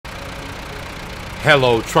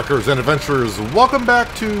Hello, truckers and adventurers. Welcome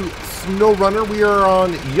back to SnowRunner. We are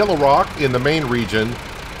on Yellow Rock in the Maine region,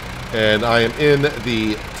 and I am in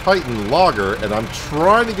the Titan Logger, and I'm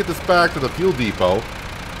trying to get this back to the fuel depot.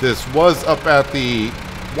 This was up at the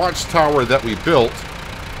watchtower that we built,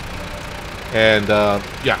 and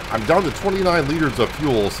yeah, I'm down to 29 liters of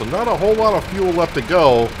fuel, so not a whole lot of fuel left to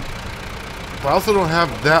go. But I also don't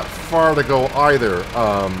have that far to go either.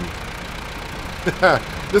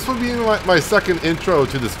 This would be my second intro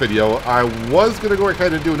to this video. I was going to go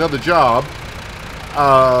ahead and do another job,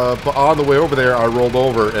 but on the way over there I rolled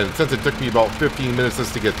over, and since it took me about 15 minutes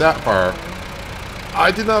just to get that far,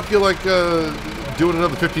 I did not feel like doing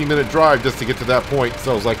another 15-minute drive just to get to that point.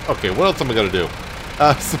 So I was like, okay, what else am I going to do?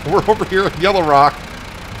 So we're over here at Yellow Rock,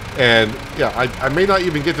 and yeah, I may not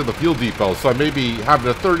even get to the fuel depot, so I may be having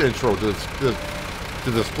a third intro to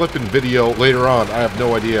this flipping video later on. I have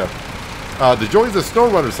no idea. The joys of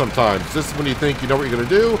SnowRunner sometimes. This is when you think you know what you're going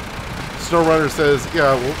to do. SnowRunner says,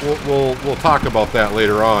 yeah, we'll talk about that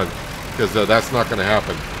later on, because that's not going to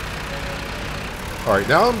happen. Alright,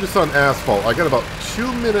 now I'm just on asphalt. I got about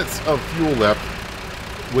 2 minutes of fuel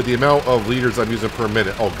left with the amount of liters I'm using per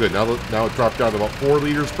minute. Oh, good. Now it dropped down to about 4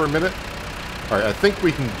 liters per minute. Alright, I think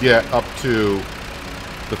we can get up to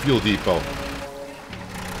the fuel depot.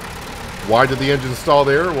 Why did the engine stall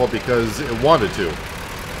there? Well, because it wanted to.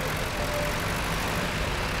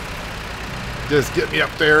 Just get me up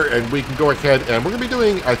there and we can go ahead, and we're going to be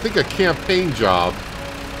doing, I think, a campaign job.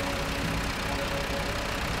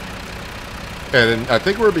 And I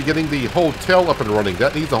think we're going to be getting the hotel up and running.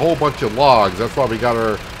 That needs a whole bunch of logs. That's why we got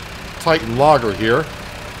our Titan Logger here.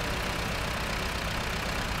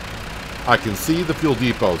 I can see the fuel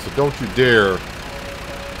depot, so don't you dare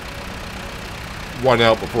run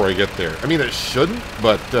out before I get there. I mean, it shouldn't,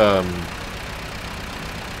 but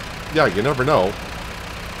yeah, you never know.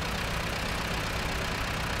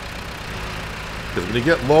 Because when you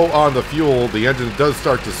get low on the fuel, the engine does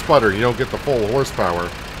start to sputter. You don't get the full horsepower.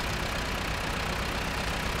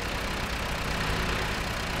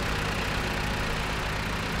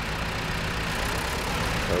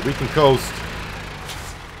 We can coast.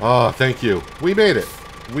 Ah, thank you. We made it.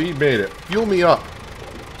 We made it. Fuel me up.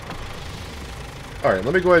 Alright,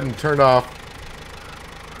 let me go ahead and turn off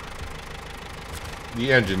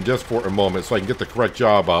the engine just for a moment so I can get the correct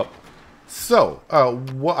job up. So,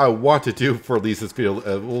 what I want to do for at least this video,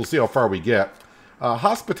 we'll see how far we get.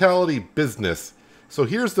 Hospitality business. So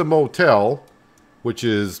here's the motel, which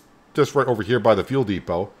is just right over here by the fuel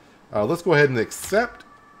depot. Let's go ahead and accept,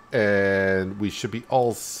 and we should be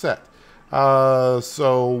all set.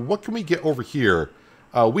 So what can we get over here?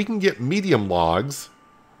 We can get medium logs.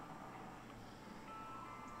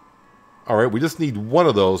 Alright, we just need one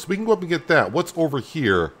of those. We can go up and get that. What's over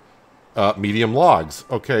here? Medium logs.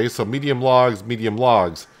 Okay, so medium logs, medium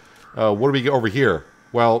logs. What do we get over here?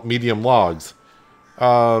 Well, medium logs.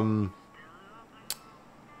 Where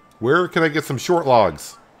can I get some short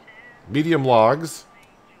logs? Medium logs.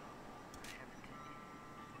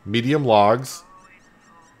 Medium logs.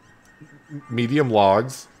 Medium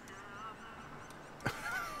logs.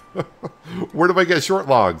 Where do I get short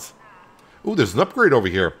logs? Ooh, there's an upgrade over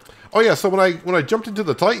here. Oh yeah, so when I jumped into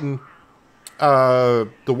the Titan, the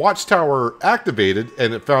watchtower activated,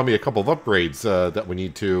 and it found me a couple of upgrades that we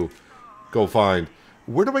need to go find.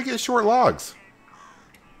 Where do I get short logs?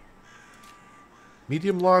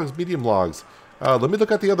 Medium logs, medium logs. Let me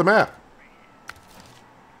look at the other map.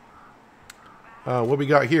 What we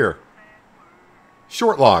got here?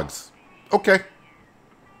 Short logs. Okay.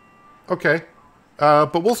 Okay.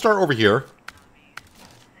 But we'll start over here.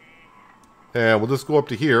 And we'll just go up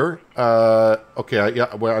to here. Okay,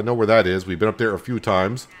 yeah, well, I know where that is. We've been up there a few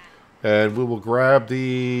times. And we will grab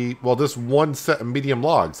the... well, this one set of medium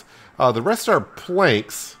logs. The rest are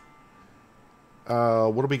planks.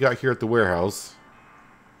 What do we got here at the warehouse?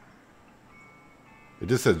 It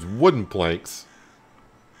just says wooden planks.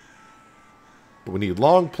 But we need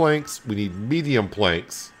long planks. We need medium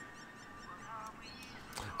planks.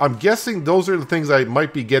 I'm guessing those are the things I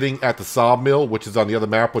might be getting at the sawmill, which is on the other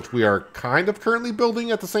map, which we are kind of currently building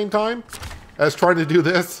at the same time as trying to do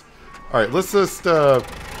this. Alright, let's just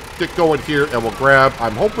get going here, and we'll grab...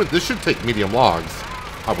 I'm hoping this should take medium logs.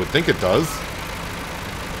 I would think it does.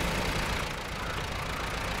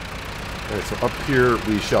 Alright, so up here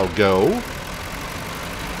we shall go.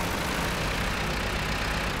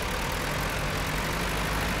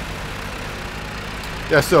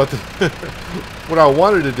 Yeah, so what I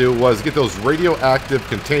wanted to do was get those radioactive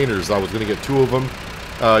containers. I was going to get 2 of them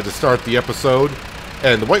to start the episode.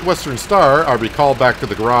 And the White Western Star, I recall back to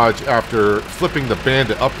the garage after flipping the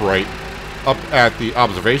Bandit upright up at the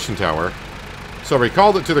observation tower. So we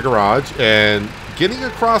called it to the garage, and getting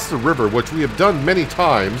across the river, which we have done many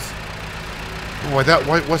times. Boy, that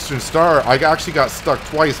White Western Star, I actually got stuck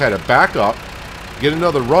twice, had to back up, get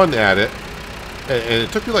another run at it, and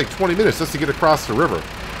it took me like 20 minutes just to get across the river.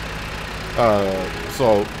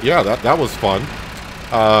 So, yeah, that was fun.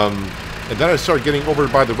 And then I started getting over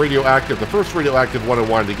by the radioactive, the first radioactive one I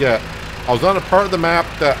wanted to get. I was on a part of the map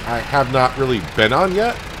that I have not really been on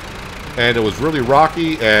yet, and it was really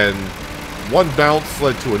rocky, and one bounce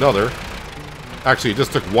led to another. Actually, it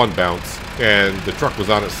just took one bounce, and the truck was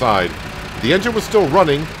on its side. The engine was still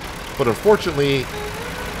running, but unfortunately,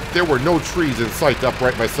 there were no trees in sight to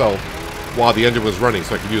upright myself while the engine was running,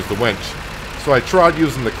 so I could use the winch. So I tried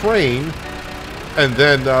using the crane, and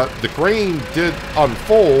then the crane did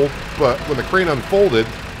unfold, but when the crane unfolded,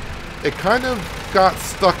 it kind of got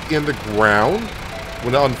stuck in the ground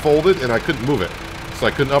when it unfolded, and I couldn't move it. So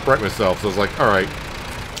I couldn't upright myself, so I was like, alright,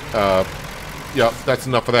 yeah, that's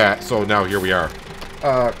enough of that. So now here we are.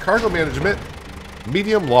 Cargo management,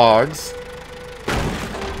 medium logs.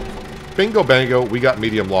 Bingo bango, we got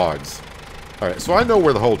medium logs. Alright, so I know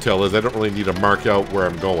where the hotel is. I don't really need to mark out where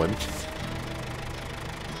I'm going.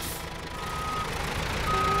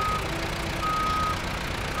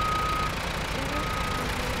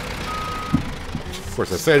 Of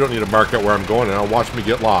course, I say I don't need to mark out where I'm going, and I'll watch me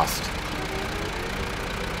get lost.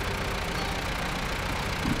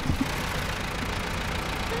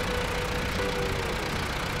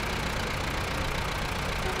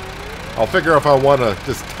 I'll figure if I want to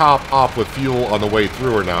just top off with fuel on the way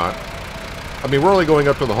through or not. I mean, we're only going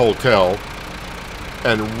up to the hotel.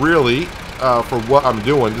 And really, for what I'm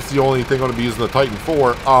doing, this is the only thing I'm going to be using the Titan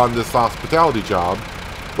for on this hospitality job.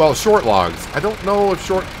 Well, short logs. I don't know if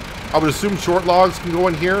I would assume short logs can go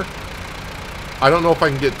in here. I don't know if I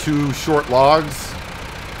can get 2 short logs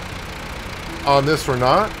on this or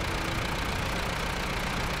not.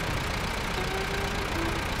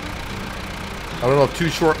 I don't know if 2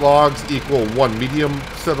 short logs equal 1 medium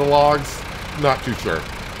set of logs. Not too sure.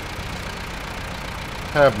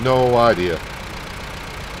 Have no idea.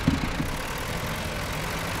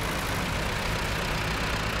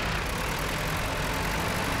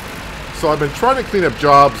 So I've been trying to clean up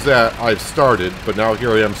jobs that I've started, but now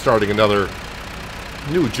here I am starting another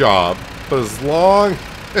new job. But as long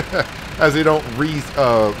as they don't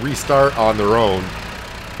restart on their own,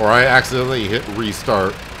 or I accidentally hit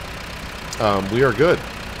restart, we are good.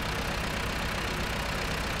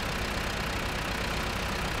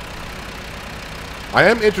 I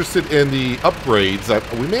am interested in the upgrades.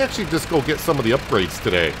 We may actually just go get some of the upgrades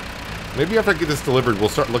today. Maybe after I get this delivered, we'll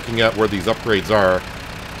start looking at where these upgrades are.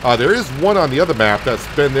 There is one on the other map that's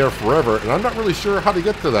been there forever, and I'm not really sure how to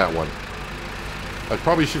get to that one. I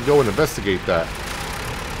probably should go and investigate that.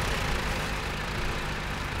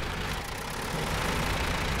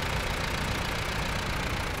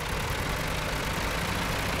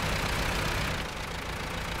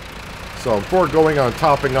 So I'm foregoing on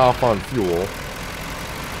topping off on fuel,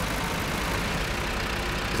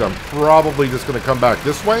 because I'm probably just going to come back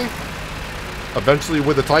this way, eventually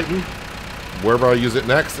with the Titan, wherever I use it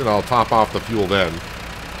next, and I'll top off the fuel then.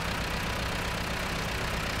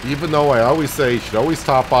 Even though I always say you should always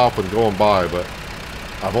top off when going by, but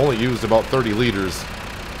I've only used about 30 liters.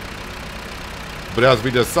 But as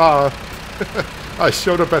we just saw, I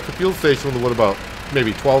showed up at the fuel station with what, about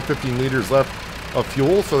maybe 12, 15 liters left of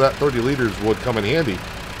fuel, so that 30 liters would come in handy.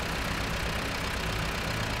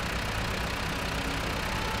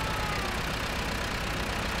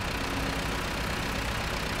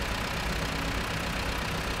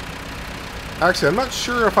 Actually, I'm not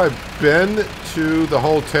sure if I've been to the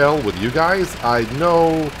hotel with you guys. I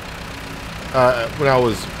know when I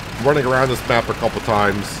was running around this map a couple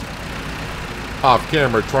times off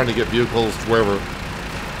camera trying to get vehicles to wherever.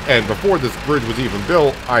 And before this bridge was even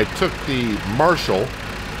built, I took the Marshall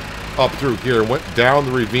up through here and went down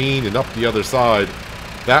the ravine and up the other side.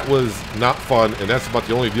 That was not fun, and that's about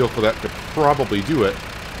the only vehicle that could probably do it.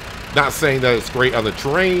 Not saying that it's great on the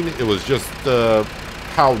terrain, it was just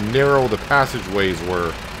how narrow the passageways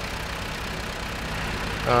were.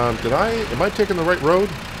 Am I taking the right road?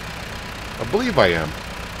 I believe I am.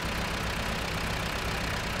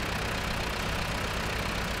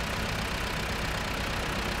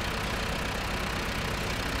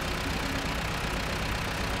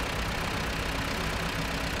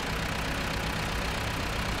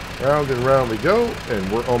 Round and round we go,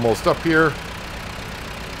 and we're almost up here.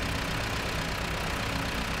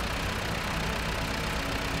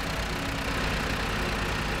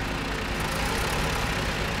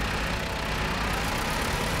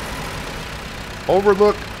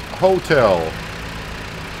 Overlook Hotel.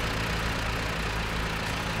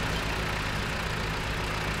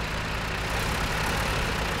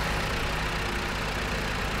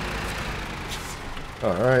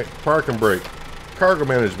 Alright, park and brake. Cargo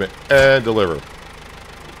management, and deliver.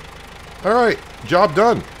 Alright, job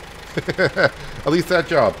done. At least that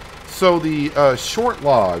job. So the short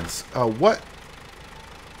logs, what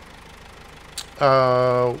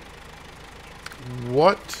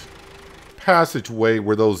passageway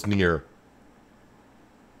were those near?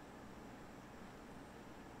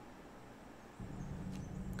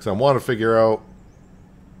 Because I want to figure out,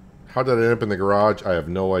 how did I end up in the garage? I have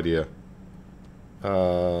no idea.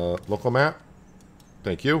 Local map.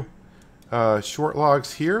 Thank you. Short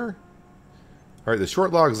logs here. Alright, the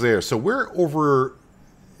short log's there. So we're over,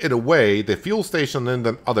 in a way, the fuel station and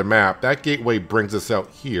the other map. That gateway brings us out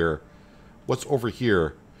here. What's over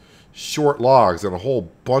here? Short logs and a whole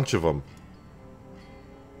bunch of them.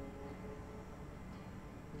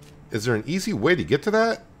 Is there an easy way to get to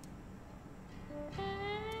that?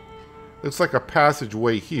 Looks like a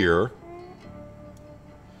passageway here.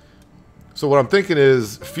 So what I'm thinking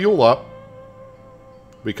is fuel up.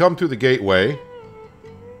 We come through the gateway.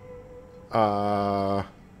 I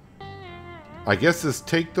guess just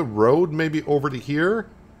take the road maybe over to here.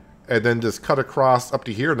 And then just cut across up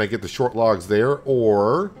to here and I get the short logs there.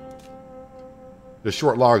 Or the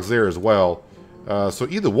short logs there as well. So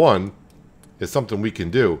either one is something we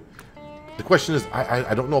can do. The question is,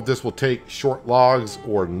 I don't know if this will take short logs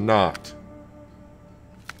or not.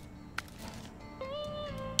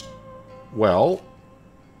 Well,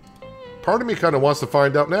 part of me kind of wants to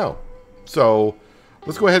find out now. So,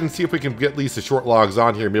 let's go ahead and see if we can get at least the short logs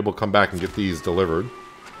on here. Maybe we'll come back and get these delivered.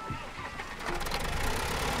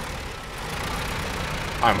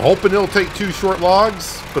 I'm hoping it'll take 2 short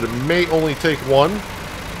logs, but it may only take 1.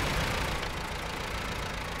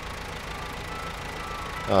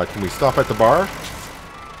 Can we stop at the bar?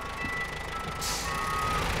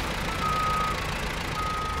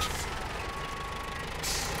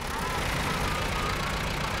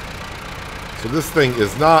 So this thing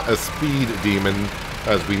is not a speed demon,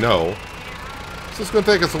 as we know. So it's going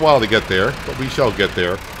to take us a while to get there, but we shall get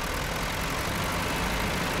there.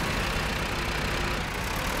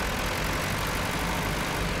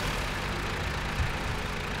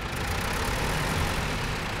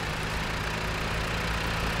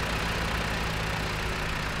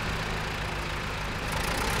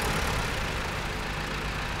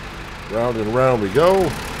 Round and round we go.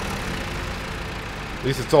 At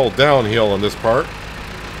least it's all downhill on this part.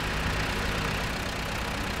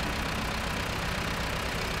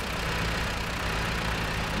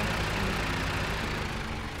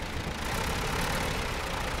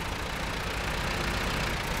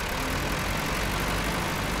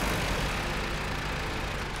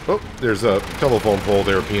 Oh, there's a telephone pole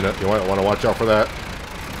there, Peanut. You might want to watch out for that.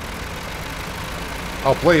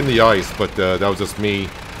 I'll blame the ice, but that was just me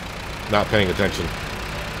not paying attention.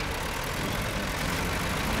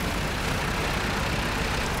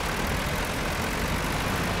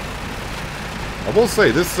 I will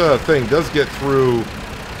say, this thing does get through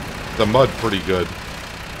the mud pretty good.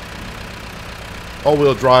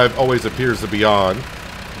 All-wheel drive always appears to be on.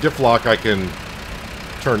 Diff lock I can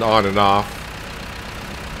turn on and off.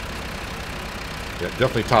 Yeah,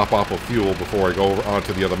 definitely top off with fuel before I go over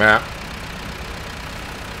onto the other map.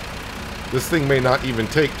 This thing may not even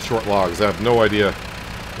take short logs. I have no idea.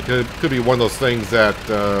 It could be one of those things that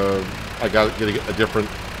I got to get a different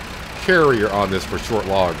carrier on this for short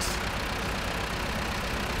logs.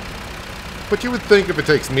 But you would think if it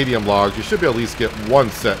takes medium logs, you should be able to at least get 1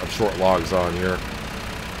 set of short logs on here.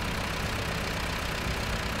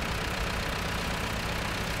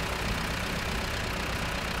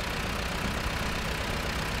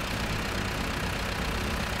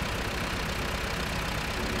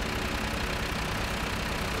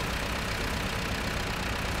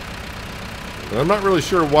 And I'm not really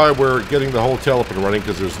sure why we're getting the hotel up and running,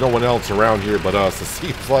 because there's no one else around here but us, it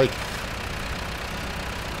seems like.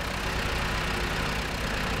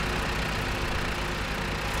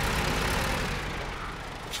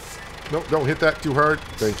 Nope, don't hit that too hard.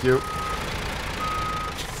 Thank you.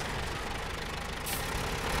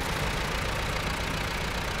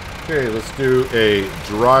 Okay, let's do a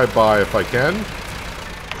drive-by if I can.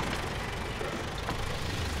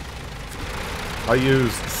 I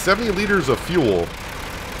use 70 liters of fuel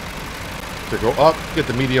to go up, get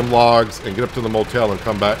the medium logs, and get up to the motel and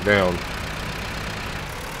come back down.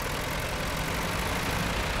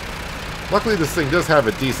 Luckily, this thing does have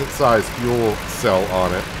a decent-sized fuel cell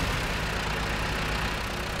on it.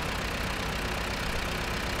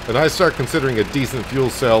 And I start considering a decent fuel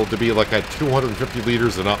cell to be like at 250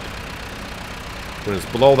 liters and up. When it's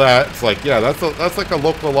below that, it's like, yeah, that's like a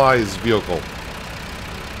localized vehicle.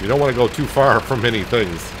 You don't want to go too far from many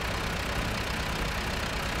things.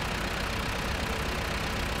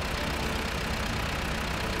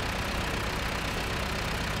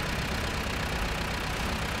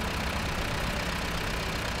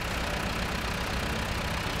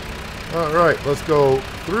 Alright, let's go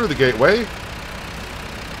through the gateway.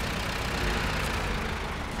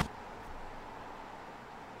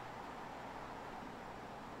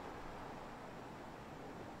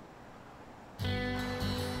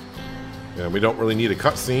 And we don't really need a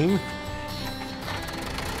cutscene.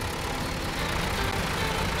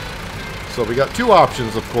 So we got two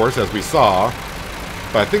options, of course, as we saw.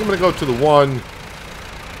 But I think I'm going to go to the one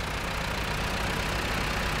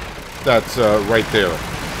that's right there.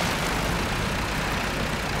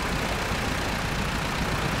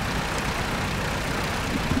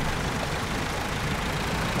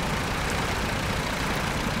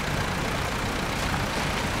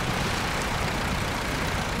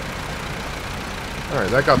 Alright,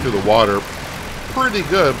 that got through the water pretty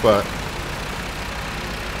good, but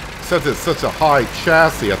since it's such a high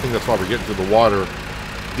chassis, I think that's why we're getting through the water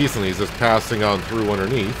decently. It's just passing on through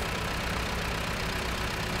underneath.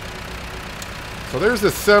 So there's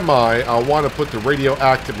this semi I want to put the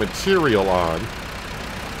radioactive material on.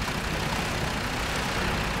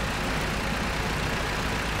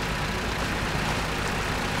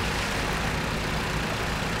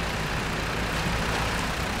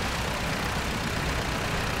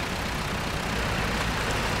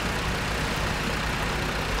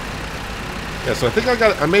 Yeah, so I think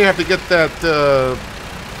I may have to get that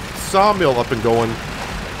sawmill up and going.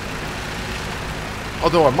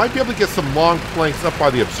 Although I might be able to get some long planks up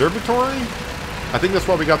by the observatory. I think that's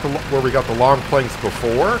where we got the long planks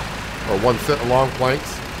before, or one set of long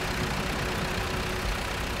planks.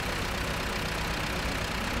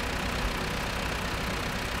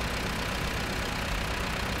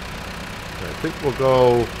 I think we'll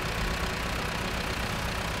go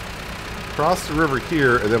across the river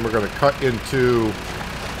here, and then we're going to cut into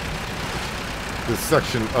this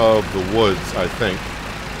section of the woods, I think.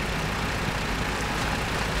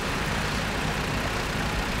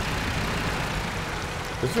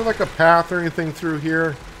 Is there like a path or anything through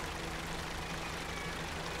here?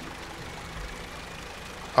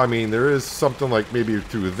 I mean, there is something like maybe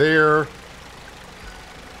through there.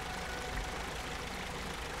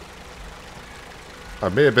 I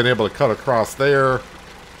may have been able to cut across there.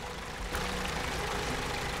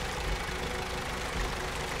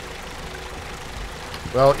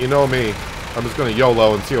 Well, you know me. I'm just going to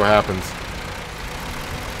YOLO and see what happens.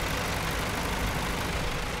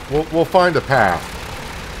 We'll find a path.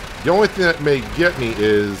 The only thing that may get me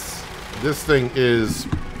is this thing is a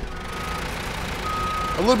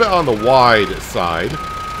little bit on the wide side.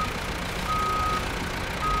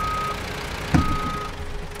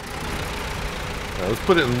 Now let's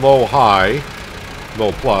put it in low high,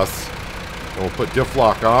 low plus, and we'll put diff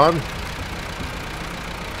lock on.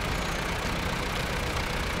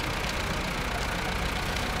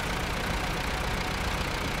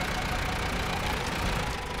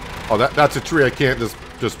 Oh, that's a tree I can't just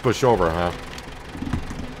push over, huh?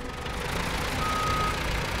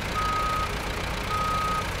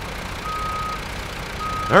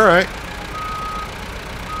 All right.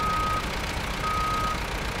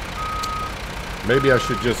 Maybe I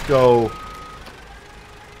should just go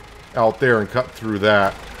out there and cut through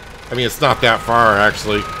that. I mean, it's not that far,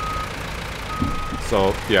 actually.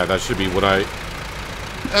 So, yeah, that should be what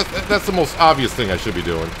that's the most obvious thing I should be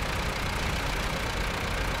doing.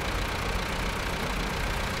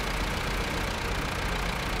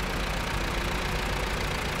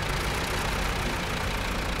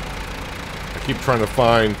 Keep trying to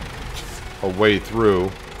find a way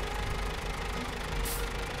through.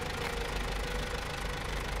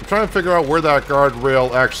 I'm trying to figure out where that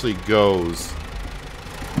guardrail actually goes.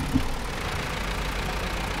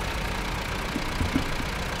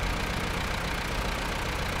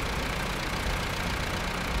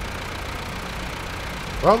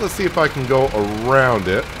 Well, let's see if I can go around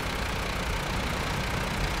it.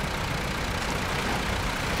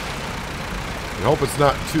 I hope it's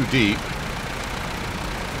not too deep.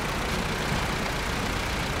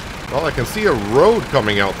 Well, I can see a road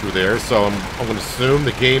coming out through there, so I'm going to assume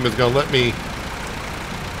the game is going to let me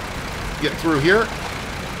get through here.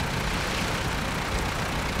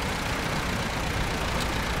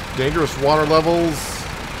 Dangerous water levels.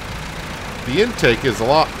 The intake is a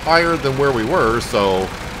lot higher than where we were, so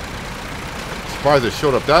I'm surprised it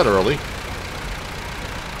showed up that early.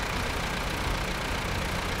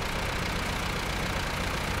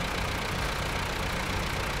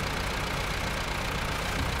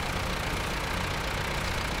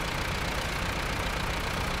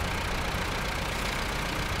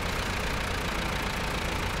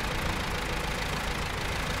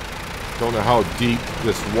 Don't know how deep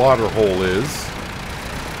this water hole is.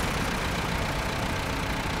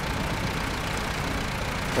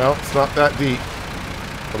 No, it's not that deep.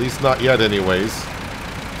 At least not yet anyways.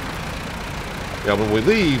 Yeah, when we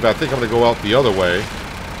leave, I think I'm going to go out the other way.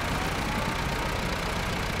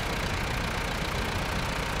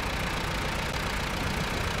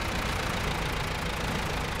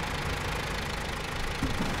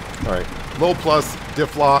 Alright, low plus,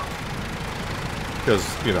 diff lock.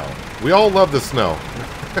 Because, you know, we all love the snow.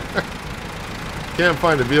 Can't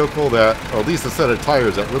find a vehicle that, or at least a set of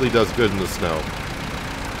tires that really does good in the snow.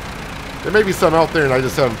 There may be some out there and I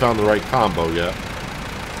just haven't found the right combo yet.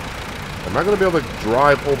 Am I going to be able to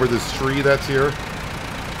drive over this tree that's here?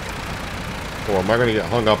 Or am I going to get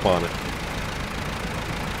hung up on it?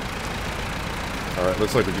 Alright,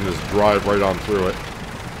 looks like we can just drive right on through it.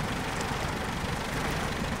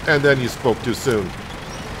 And then you spoke too soon.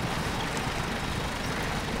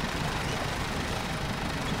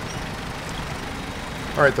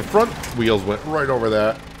 Alright, the front wheels went right over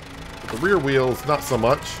that. The rear wheels, not so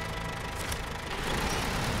much.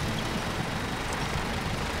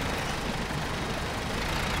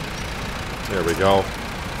 There we go.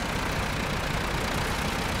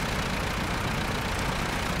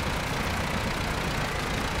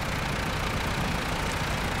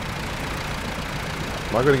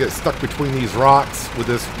 Am I going to get stuck between these rocks with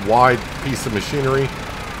this wide piece of machinery?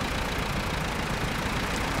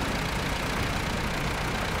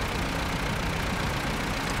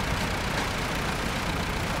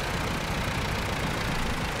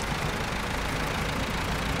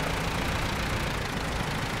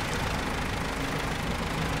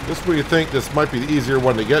 This is where you think this might be the easier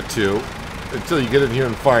one to get to, until you get in here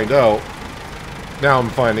and find out. Now I'm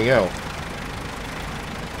finding out.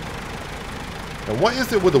 And what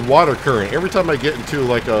is it with the water current? Every time I get into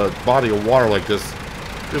like a body of water like this,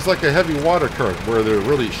 there's like a heavy water current where there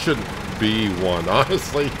really shouldn't be one,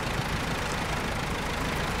 honestly.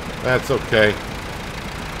 That's okay.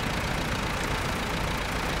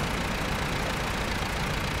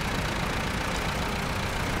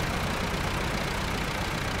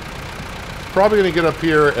 Probably going to get up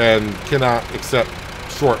here and cannot accept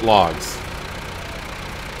short logs.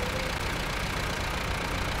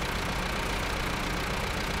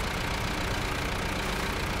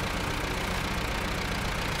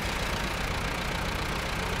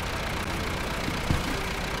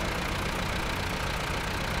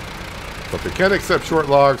 But if we can accept short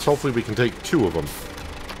logs, hopefully we can take 2 of them.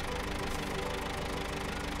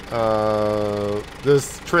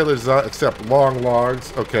 This trailer does not accept long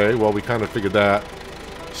logs. Okay, well, we kind of figured that.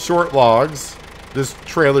 Short logs. This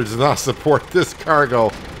trailer does not support this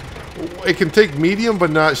cargo. It can take medium,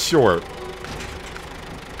 but not short.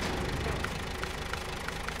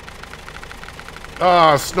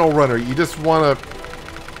 Ah, SnowRunner, you just want to...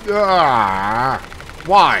 Ah,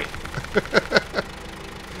 why?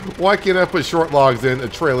 Why can't I put short logs in a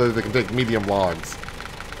trailer that can take medium logs?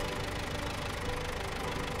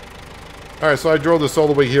 Alright, so I drove this all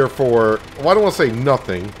the way here for... Well, I don't want to say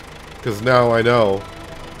nothing, because now I know.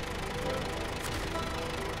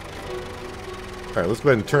 Alright, let's go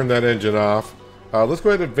ahead and turn that engine off. Let's go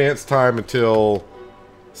ahead and advance time until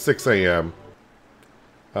 6 a.m.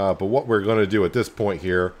 But what we're going to do at this point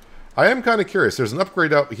here... I am kind of curious. There's an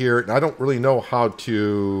upgrade out here, and I don't really know how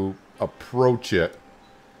to approach it.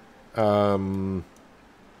 What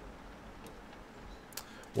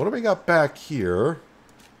do we got back here?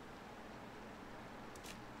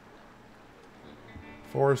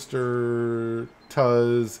 Forester,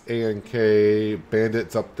 Tuz, A&K,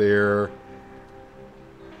 Bandits up there.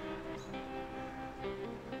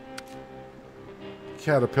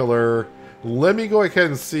 Caterpillar. Let me go ahead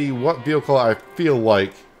and see what vehicle I feel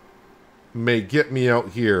like may get me out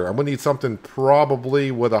here. I'm going to need something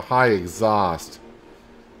probably with a high exhaust.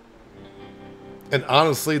 And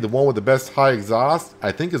honestly, the one with the best high exhaust,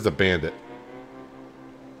 I think, is the Bandit.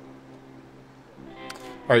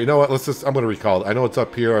 Alright, you know what? Let's just... I'm going to recall it. I know it's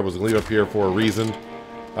up here. I was going to leave it up here for a reason.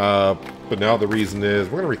 But now the reason is...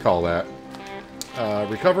 We're going to recall that.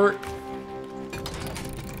 Recover.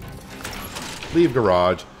 Leave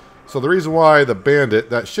garage. So the reason why the Bandit,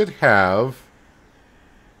 that should have...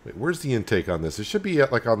 Wait, where's the intake on this? It should be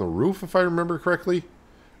at, like, on the roof, if I remember correctly.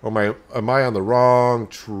 Or am I on the wrong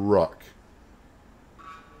truck?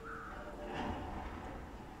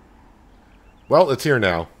 Well, it's here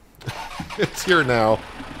now. It's here now.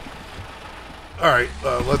 Alright,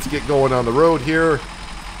 let's get going on the road here.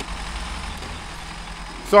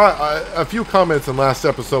 So, a few comments in last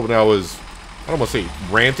episode when I was, I don't want to say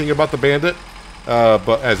ranting about the Bandit.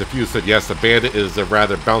 But as a few said, yes, the Bandit is a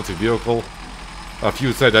rather bouncy vehicle. A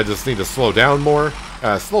few said I just need to slow down more.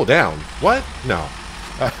 Slow down? What? No.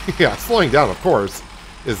 Yeah, slowing down, of course.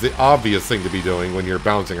 is the obvious thing to be doing when you're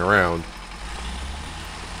bouncing around.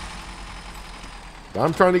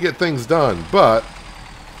 I'm trying to get things done, but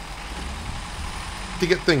to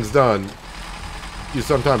get things done, you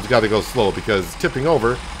sometimes got to go slow because tipping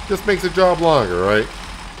over just makes the job longer, right?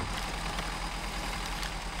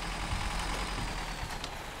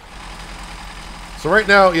 So right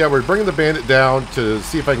now, yeah, we're bringing the bandit down to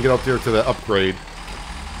see if I can get up there to the upgrade.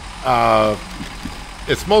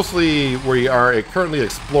 It's mostly we are currently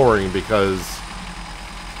exploring because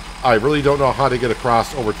I really don't know how to get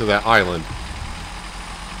across over to that island.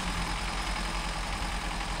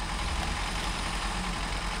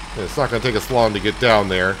 And it's not going to take us long to get down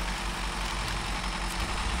there.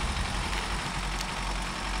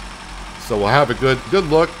 So we'll have a good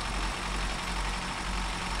look.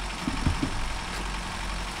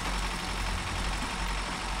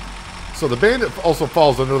 So the bandit also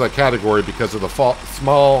falls under that category because of the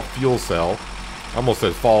small fuel cell. I almost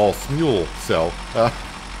said false mule cell.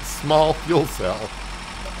 Small fuel cell.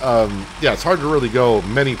 Yeah, it's hard to really go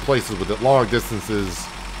many places with it. Long distances.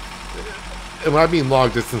 And when I mean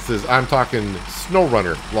long distances, I'm talking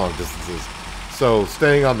SnowRunner long distances. So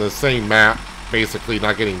staying on the same map, basically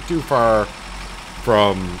not getting too far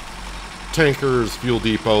from tankers, fuel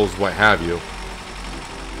depots, what have you.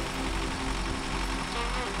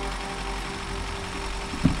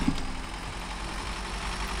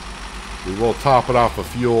 We will top it off with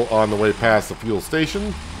fuel on the way past the fuel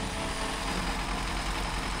station.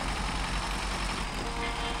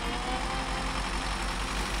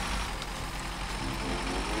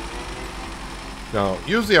 Now,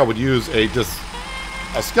 usually I would use just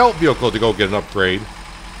a scout vehicle to go get an upgrade.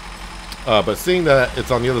 But seeing that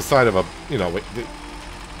it's on the other side of a, you know, it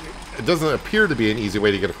doesn't appear to be an easy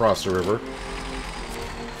way to get across the river.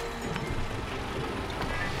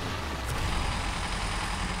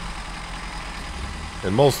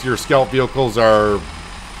 And most of your scout vehicles are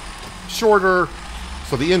shorter,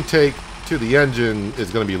 so the intake to the engine is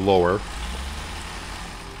going to be lower.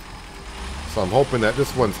 So I'm hoping that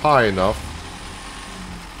this one's high enough.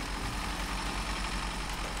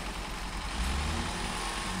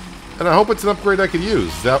 And I hope it's an upgrade I could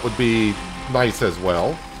use. That would be nice as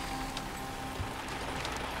well.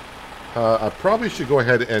 I probably should go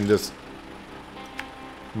ahead and just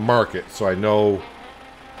mark it so I know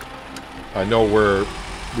where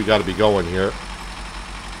we got to be going here.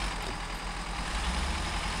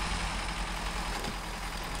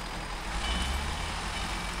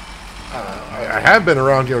 I have been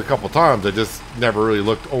around here a couple times. I just never really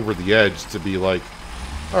looked over the edge to be like,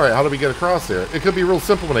 all right, how do we get across there? It could be real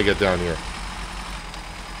simple when I get down here.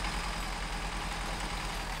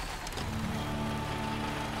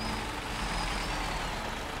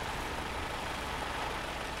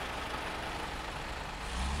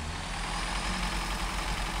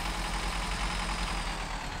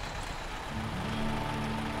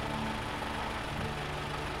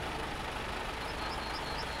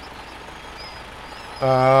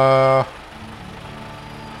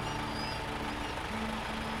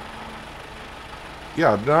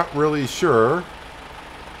 Yeah, I'm not really sure.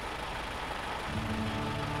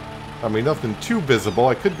 I mean, nothing too visible.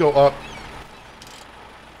 I could go up.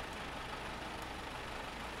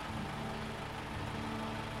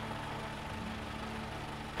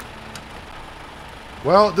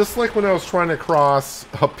 Well, just like when I was trying to cross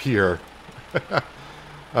up here.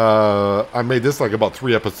 I made this like about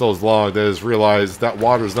 3 episodes long. That is realized that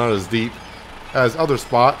water's not as deep as other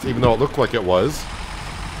spots, even though it looked like it was.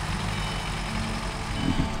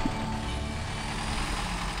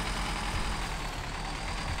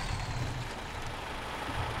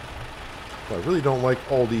 I really don't like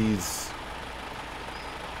all those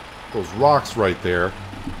rocks right there.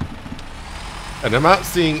 And I'm not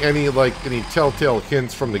seeing any telltale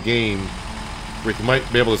hints from the game where you might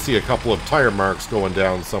be able to see a couple of tire marks going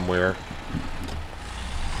down somewhere.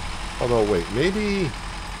 Although, wait, maybe...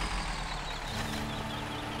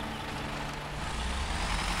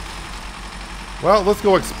 Well, let's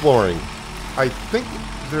go exploring. I think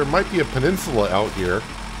there might be a peninsula out here.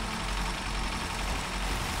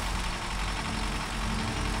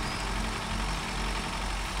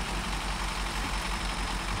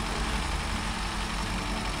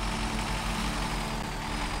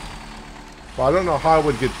 Well, I don't know how I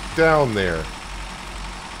would get down there. Of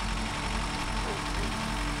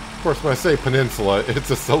course, when I say peninsula, it's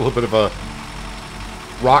just a little bit of a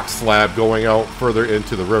rock slab going out further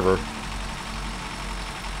into the river.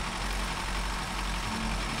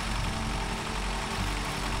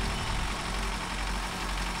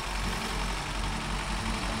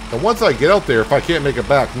 And once I get out there, if I can't make it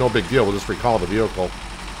back, no big deal. We'll just recall the vehicle.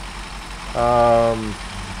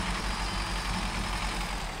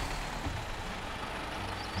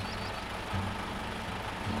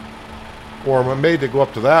 Or I'm made to go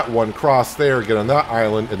up to that one, cross there, get on that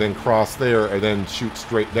island, and then cross there, and then shoot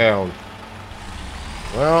straight down.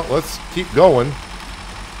 Well, let's keep going.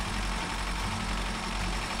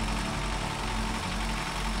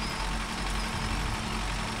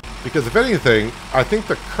 Because if anything, I think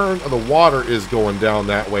the current of the water is going down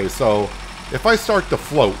that way. So if I start to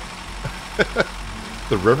float,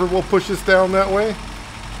 the river will push us down that way.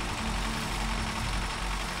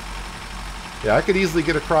 Yeah, I could easily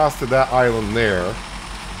get across to that island there.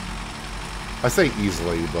 I say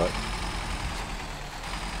easily, but...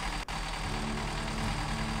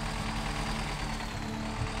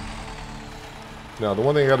 Now, the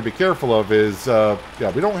one thing I got to be careful of is, yeah,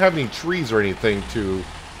 we don't have any trees or anything to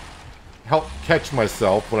help catch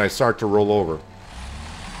myself when I start to roll over.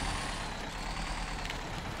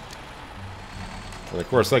 And of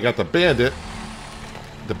course, I got the bandit,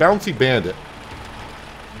 the bouncy bandit.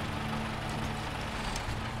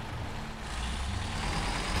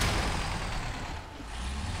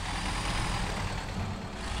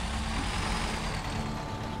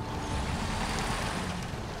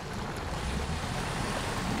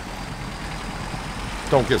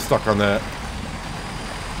 Don't get stuck on that.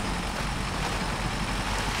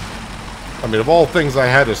 I mean, of all things I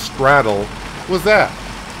had to straddle, was that?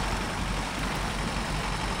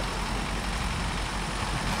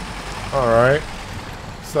 Alright.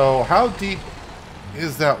 So, how deep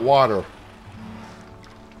is that water?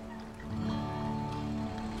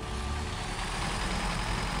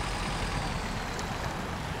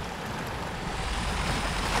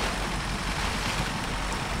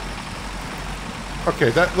 Okay,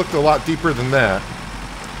 that looked a lot deeper than that.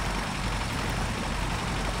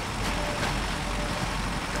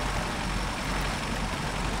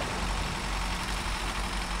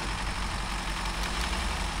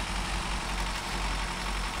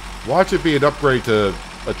 Watch it be an upgrade to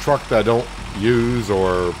a truck that I don't use,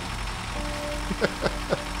 or...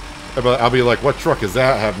 I'll be like, what truck is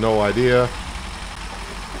that? I have no idea.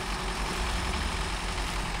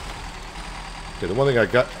 Okay, the one thing I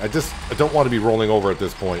don't want to be rolling over at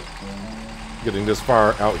this point. Getting this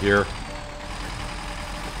far out here.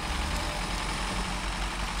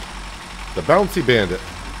 The bouncy bandit.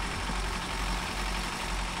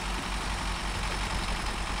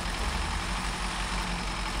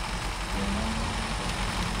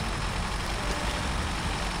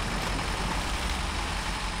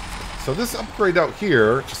 So this upgrade out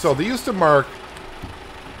here, so they used to mark,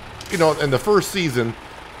 you know, in the first season,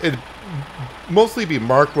 it'd mostly be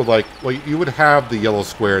marked with like, well, you would have the yellow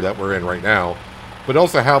square that we're in right now, but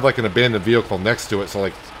also have like an abandoned vehicle next to it. So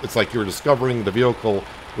like, it's like you're discovering the vehicle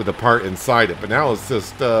with a part inside it. But now it's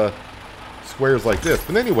just squares like this.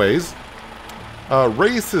 But anyways,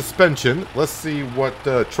 raised suspension. Let's see what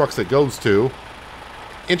trucks it goes to.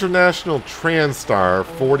 International Transtar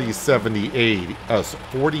 4070A.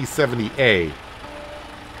 4070A.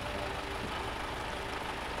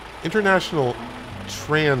 International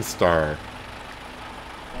Transtar.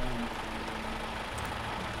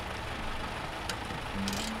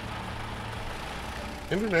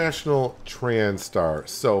 International Transtar.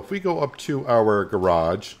 So if we go up to our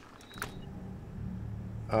garage,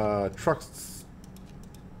 trucks.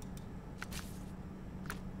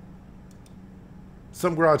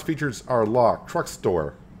 Some garage features are locked. Truck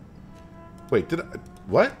store. Wait, did I...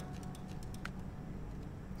 What?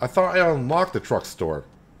 I thought I unlocked the truck store.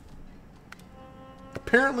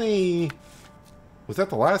 Apparently... Was that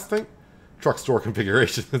the last thing? Truck store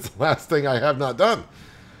configuration is the last thing I have not done.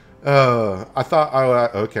 I thought I...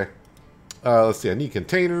 okay. Let's see. I need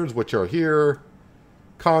containers, which are here.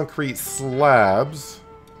 Concrete slabs.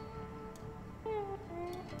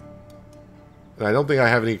 And I don't think I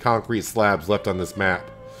have any concrete slabs left on this map.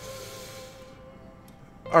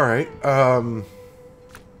 Alright.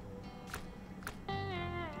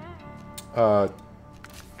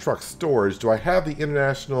 Truck storage. Do I have the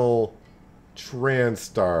International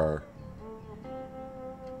Transtar?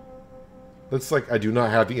 Looks like I do not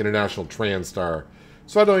have the International Transtar.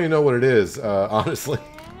 So I don't even know what it is, honestly.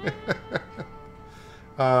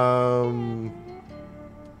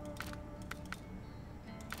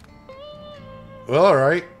 Well,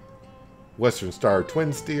 alright. Western Star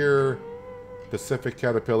Twin Steer. Pacific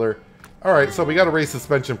Caterpillar. Alright, so we got a race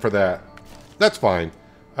suspension for that. That's fine.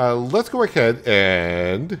 Let's go ahead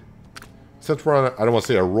and... Since we're on a, I don't want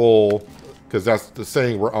to say a roll, because that's the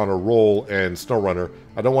saying we're on a roll and SnowRunner.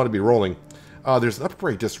 I don't want to be rolling. There's an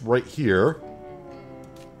upgrade just right here.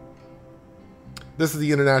 This is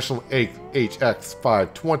the International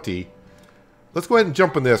HX520. Let's go ahead and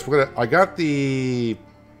jump in this. I got the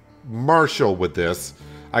Marshall with this.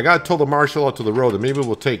 I got to tow the Marshall out to the road, and maybe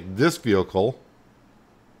we'll take this vehicle,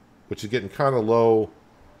 which is getting kind of low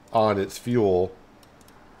on its fuel.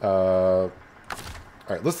 All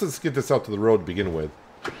right, let's just get this out to the road to begin with.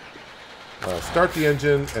 Start the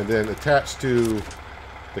engine, and then attach to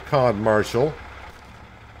the Con Marshall.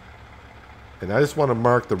 And I just want to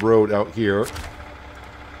mark the road out here.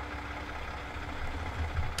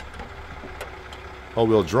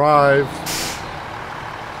 All-wheel drive.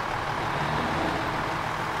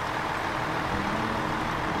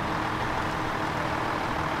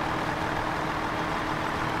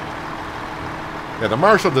 Yeah, the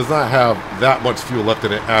Marshall does not have that much fuel left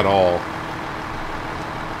in it at all.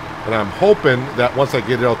 And I'm hoping that once I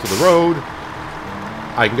get it out to the road,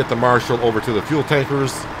 I can get the Marshall over to the fuel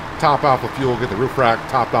tankers, top off of fuel, get the roof rack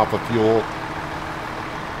topped off of fuel.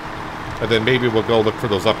 And then maybe we'll go look for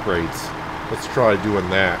those upgrades. Let's try doing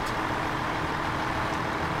that.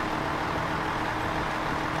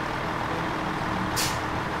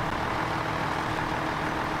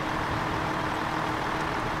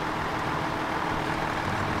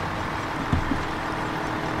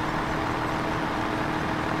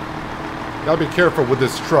 Gotta be careful with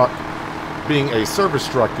this truck. Being a service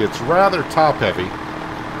truck, it's rather top heavy.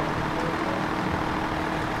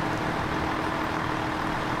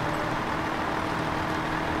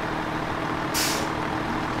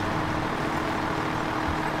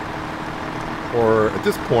 Or at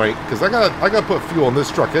this point, because I gotta put fuel in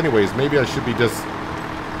this truck anyways, maybe I should be just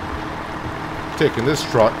taking this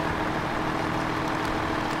truck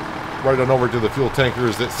right on over to the fuel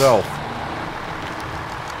tankers itself.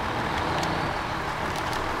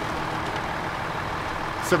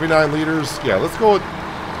 $79 liters. Yeah, let's go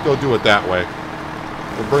do it that way.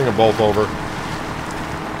 We'll bring them both over.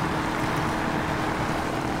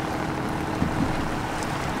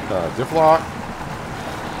 Diff lock.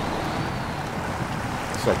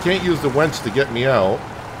 So I can't use the winch to get me out.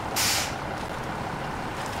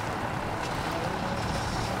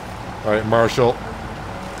 All right, Marshall.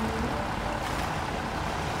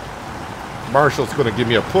 Marshall's going to give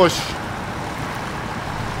me a push.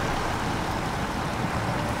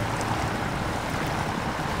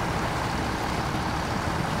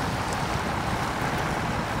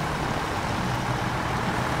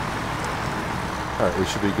 Alright, we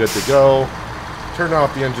should be good to go. Turn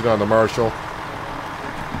off the engine on the Marshall.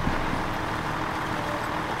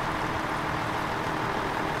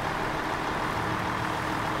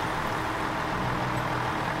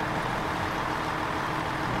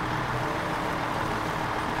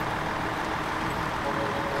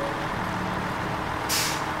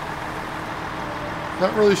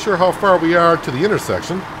 Not really sure how far we are to the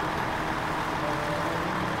intersection.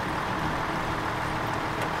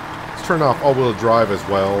 Turn off all-wheel drive as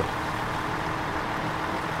well.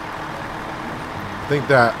 I think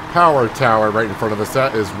that power tower right in front of us,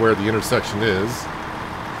 that is where the intersection is.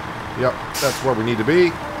 Yep, that's where we need to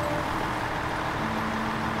be.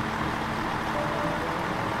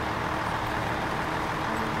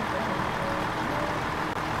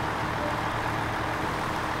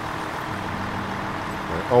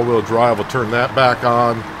 Right, all-wheel drive, we'll turn that back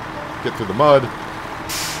on. Get through the mud.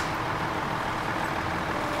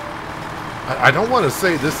 I don't want to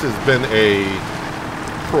say this has been a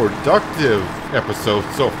productive episode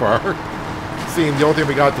so far, seeing the only thing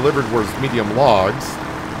we got delivered was medium logs.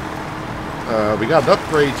 We got an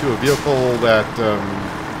upgrade to a vehicle that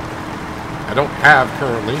I don't have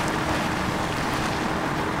currently.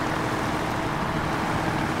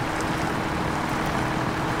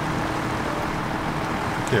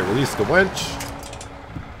 Okay, release the winch.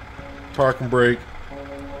 Parking brake.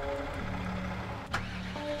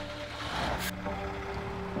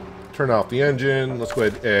 Turn off the engine. Let's go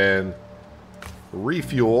ahead and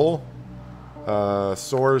refuel.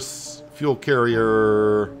 Source, fuel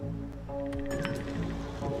carrier.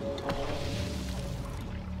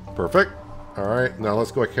 Perfect. Alright, now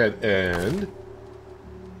let's go ahead and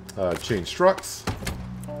change trucks.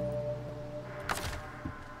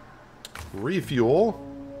 Refuel.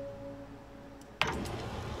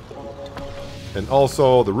 And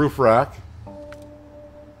also the roof rack.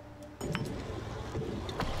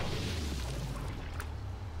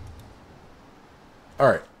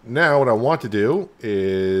 Alright, now what I want to do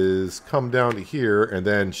is come down to here and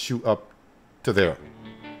then shoot up to there.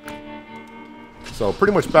 So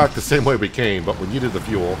pretty much back the same way we came, but we needed the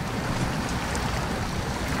fuel.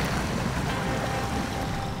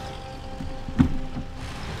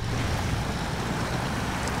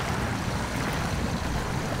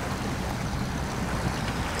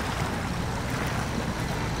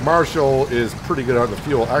 Marshall is pretty good on the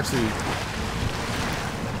fuel. Actually,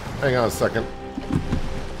 hang on a second.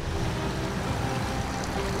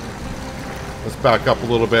 Let's back up a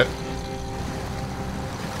little bit.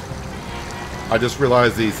 I just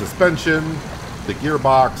realized the suspension, the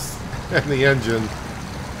gearbox, and the engine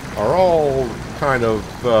are all kind of,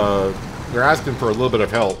 they're asking for a little bit of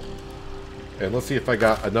help. And let's see if I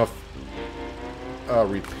got enough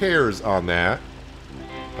repairs on that.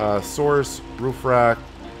 Source, roof rack.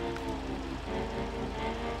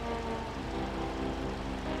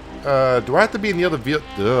 Do I have to be in the other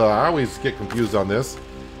vehicle? I always get confused on this.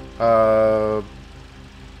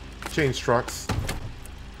 Change trucks.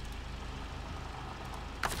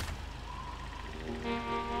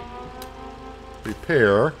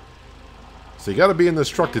 Repair. So you got to be in this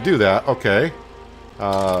truck to do that. Okay.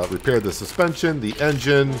 Repair the suspension, the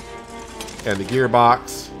engine, and the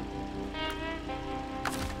gearbox.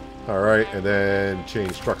 Alright, and then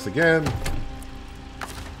change trucks again.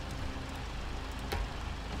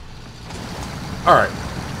 Alright.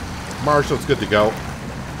 Marshall's good to go.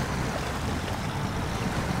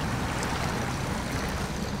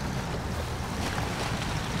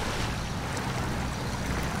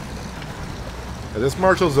 And this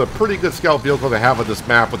Marshall's a pretty good scout vehicle to have on this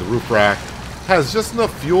map with the roof rack. Has just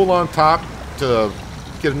enough fuel on top to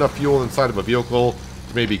get enough fuel inside of a vehicle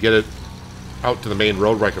to maybe get it out to the main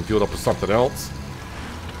road where I can fuel it up with something else.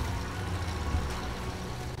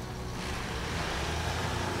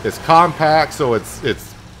 It's compact, so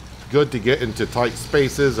it's good to get into tight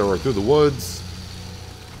spaces or through the woods.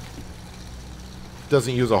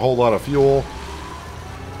 Doesn't use a whole lot of fuel.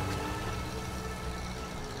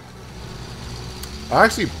 I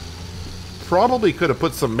actually probably could have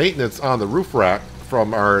put some maintenance on the roof rack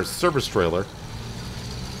from our service trailer.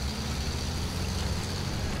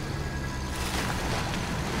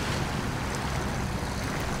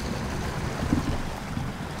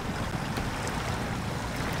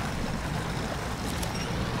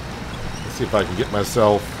 Let's see if I can get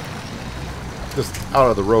myself just out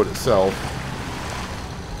of the road itself.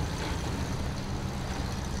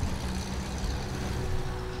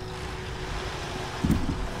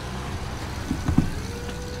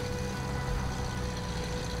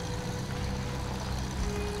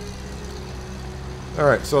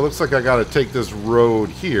 Alright, so it looks like I gotta take this road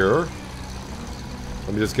here.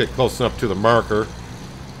 Let me just get close enough to the marker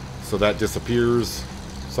so that disappears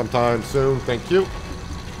sometime soon. Thank you.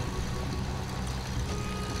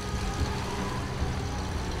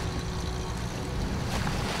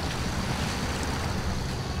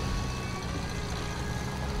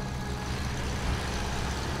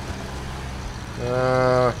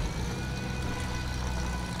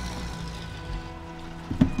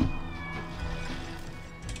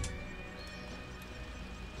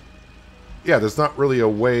 Yeah, there's not really a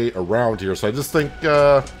way around here, so I just think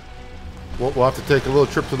we'll have to take a little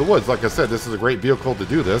trip to the woods. Like I said, this is a great vehicle to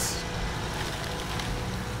do this.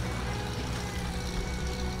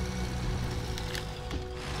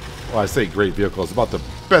 Well, I say great vehicle. It's about the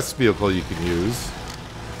best vehicle you can use.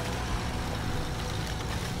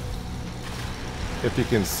 If you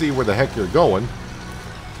can see where the heck you're going.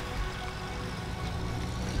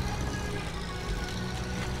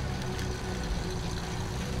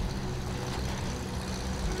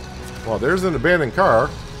 Well, there's an abandoned car.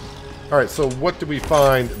 Alright, so what do we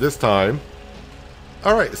find this time?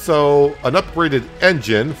 Alright, so an upgraded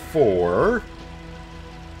engine for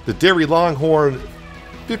the Dairy Longhorn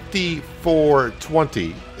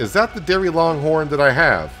 5420. Is that the Dairy Longhorn that I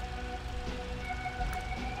have?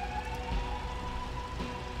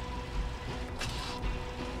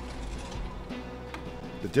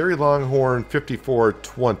 The Dairy Longhorn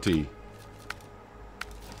 5420.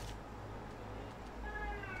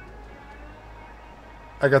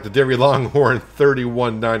 I got the Dairy Longhorn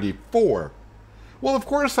 3194. Well, of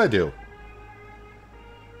course I do.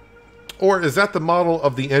 Or is that the model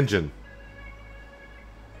of the engine?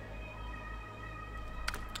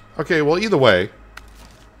 Okay, well, either way.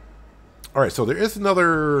 Alright, so there is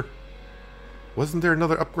another... Wasn't there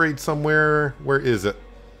another upgrade somewhere? Where is it?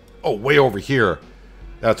 Oh, way over here.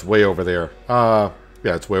 That's way over there. Yeah,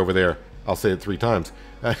 it's way over there. I'll say it 3 times.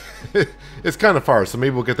 It's kind of far, so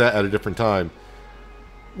maybe we'll get that at a different time.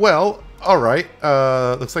 Well, alright.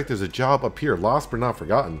 Looks like there's a job up here. Lost but not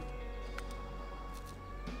forgotten.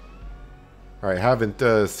 Alright, haven't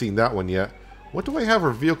seen that one yet. What do I have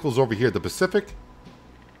for vehicles over here? The Pacific?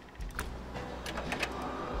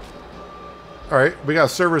 Alright, we got a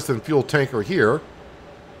service and fuel tanker here.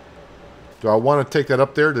 Do I want to take that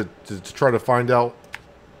up there to try to find out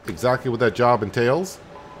exactly what that job entails?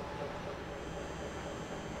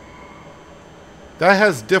 That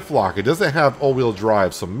has diff lock. It doesn't have all-wheel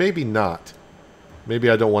drive, so maybe not.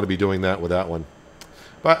 Maybe I don't want to be doing that with that one.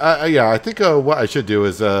 But yeah, I think what I should do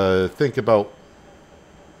is think about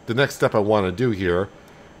the next step I want to do here.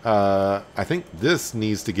 I think this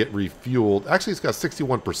needs to get refueled. Actually, it's got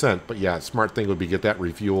 61%, but yeah, smart thing would be get that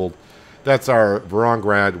refueled. That's our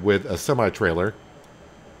Vorongrad with a semi-trailer.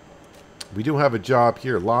 We do have a job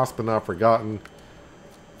here, lost but not forgotten.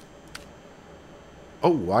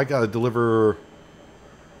 Oh, I gotta deliver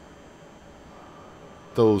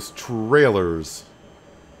those trailers.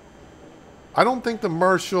 I don't think the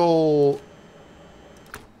Marshall...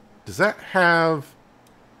 Does that have...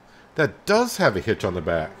 That does have a hitch on the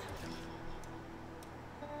back.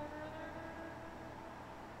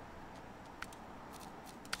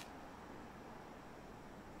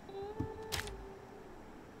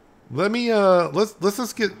 Let me let's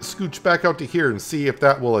just get Scooch back out to here and see if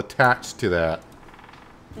that will attach to that.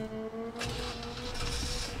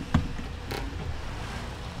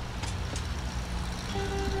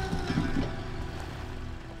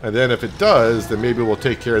 And then if it does, then maybe we'll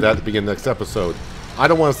take care of that at the beginning of the next episode. I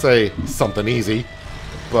don't want to say something easy,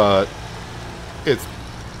 but it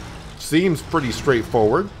seems pretty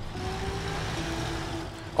straightforward.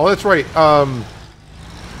 Oh, that's right.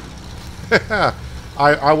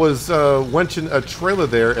 I was wenching a trailer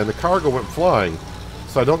there, and the cargo went flying.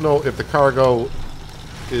 So I don't know if the cargo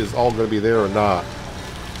is all going to be there or not.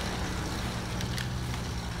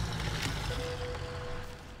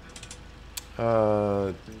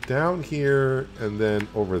 Down here, and then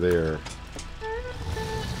over there.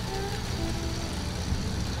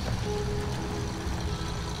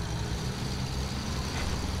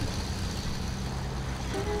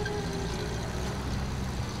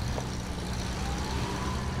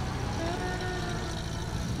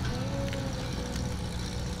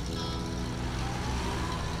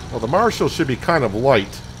 Well, the Marshall should be kind of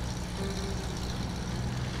light.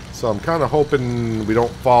 So I'm kind of hoping we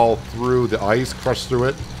don't fall through the ice, crush through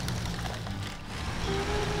it.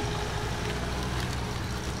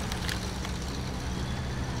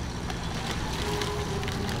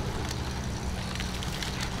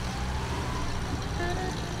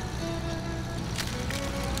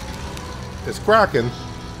 It's cracking.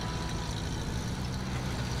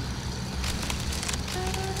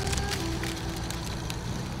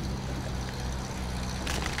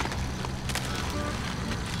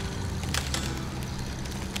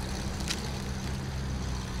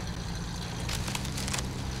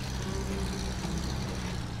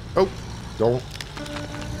 Oh, don't.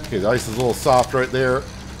 Okay, the ice is a little soft right there.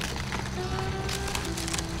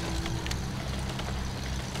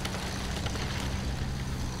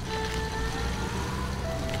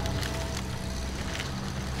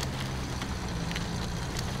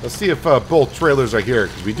 Let's see if both trailers are here,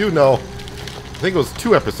 because we do know, I think it was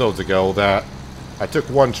 2 episodes ago, that I took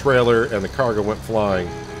one trailer and the cargo went flying.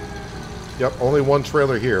 Yep, only one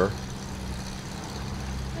trailer here.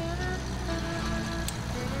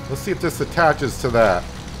 Let's see if this attaches to that.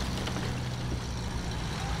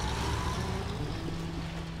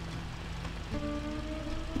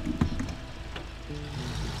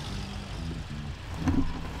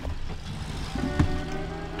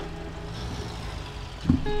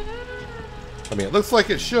 I mean, it looks like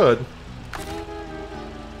it should.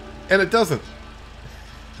 And it doesn't.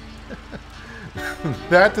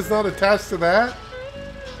 That does not attach to that?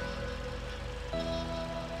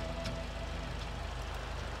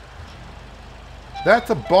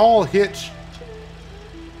 That's a ball hitch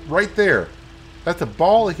right there. That's a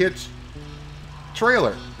ball hitch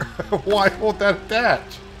trailer. Why won't that attach?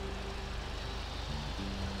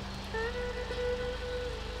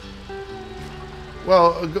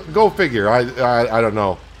 Well, go figure. I don't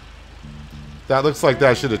know. That looks like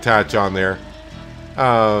that should attach on there.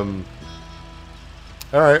 All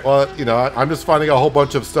right. Well, you know, I'm just finding a whole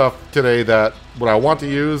bunch of stuff today that what I want to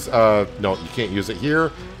use. No, you can't use it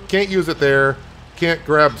here. Can't use it there. Can't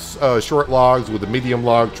grab short logs with a medium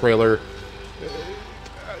log trailer.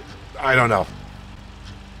 I don't know.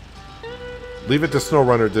 Leave it to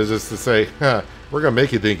SnowRunner to just to say, huh, we're gonna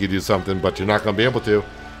make you think you do something, but you're not gonna be able to,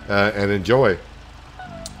 and enjoy.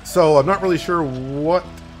 So I'm not really sure what.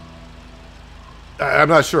 I'm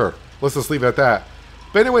not sure. Let's just leave it at that.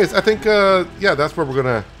 But anyways, I think yeah, that's where we're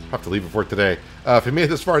gonna have to leave it for today. If you made it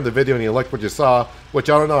this far in the video and you liked what you saw, which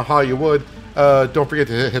I don't know how you would, don't forget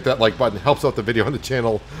to hit that like button. It helps out the video on the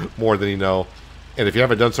channel more than you know. And if you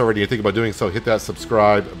haven't done so already and you think about doing so, hit that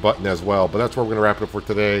subscribe button as well. But that's where we're gonna wrap it up for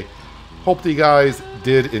today. Hope that you guys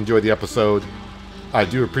did enjoy the episode. I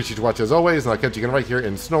do appreciate you watching as always, and I'll catch you again right here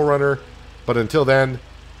in SnowRunner. But until then,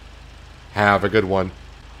 have a good one.